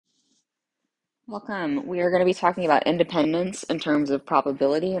Welcome. We are going to be talking about independence in terms of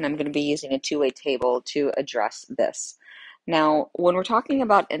probability, and I'm going to be using a two-way table to address this. Now, when we're talking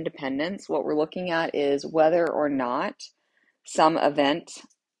about independence, what we're looking at is whether or not some event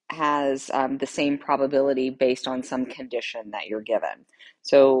has the same probability based on some condition that you're given.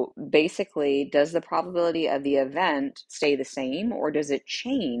 So basically, does the probability of the event stay the same, or does it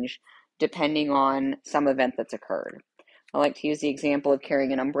change depending on some event that's occurred? I like to use the example of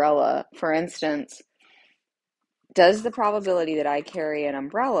carrying an umbrella. For instance, does the probability that I carry an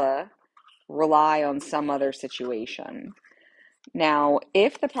umbrella rely on some other situation? Now,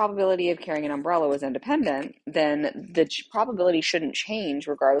 if the probability of carrying an umbrella was independent, then the probability shouldn't change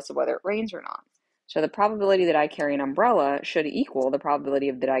regardless of whether it rains or not. So the probability that I carry an umbrella should equal the probability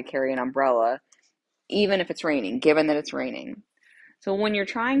of that I carry an umbrella, even if it's raining, given that it's raining. So when you're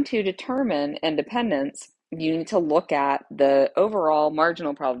trying to determine independence, you need to look at the overall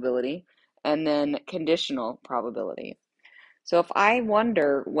marginal probability and then conditional probability. So if I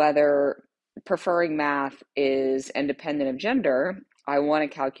wonder whether preferring math is independent of gender, I want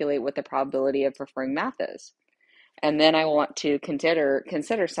to calculate what the probability of preferring math is. And then I want to consider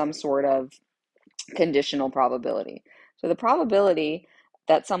some sort of conditional probability. So the probability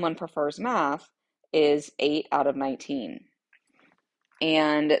that someone prefers math is 8 out of 19.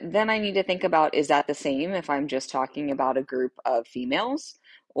 And then I need to think about, is that the same if I'm just talking about a group of females?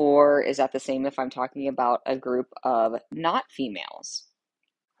 Or is that the same if I'm talking about a group of not females?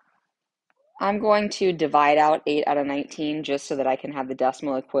 I'm going to divide out 8 out of 19 just so that I can have the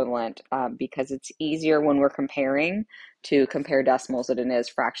decimal equivalent because it's easier when we're comparing to compare decimals than it is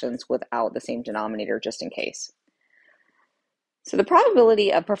fractions without the same denominator, just in case. So the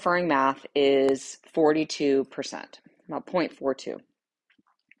probability of preferring math is 42%, about 0.42.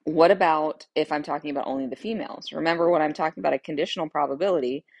 What about if I'm talking about only the females? Remember, when I'm talking about a conditional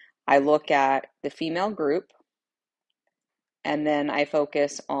probability, I look at the female group and then I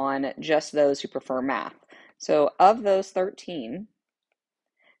focus on just those who prefer math. So of those 13,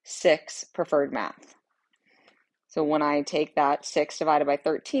 6 preferred math. So when I take that 6 divided by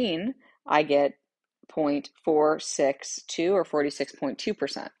 13, I get 0.462 or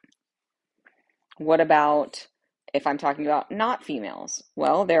 46.2%. What about if I'm talking about not females?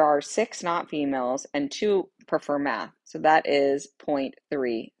 Well, there are 6 not females and 2 prefer math. So that is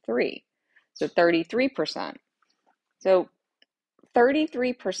 0.33. So 33%. So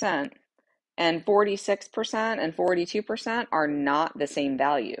 33% and 46% and 42% are not the same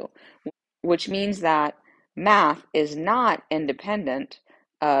value, which means that math is not independent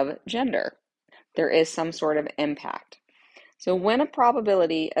of gender. There is some sort of impact. So when a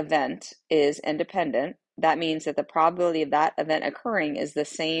probability event is independent, that means that the probability of that event occurring is the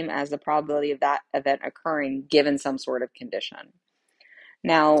same as the probability of that event occurring given some sort of condition.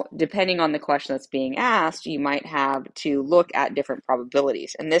 Now, depending on the question that's being asked, you might have to look at different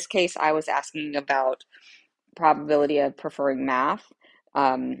probabilities. In this case, I was asking about probability of preferring math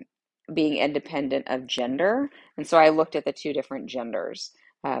being independent of gender. And so I looked at the two different genders.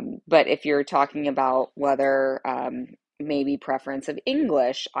 But if you're talking about whether maybe preference of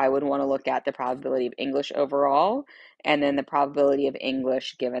English, I would want to look at the probability of English overall and then the probability of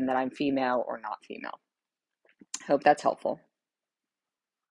English given that I'm female or not female. Hope that's helpful.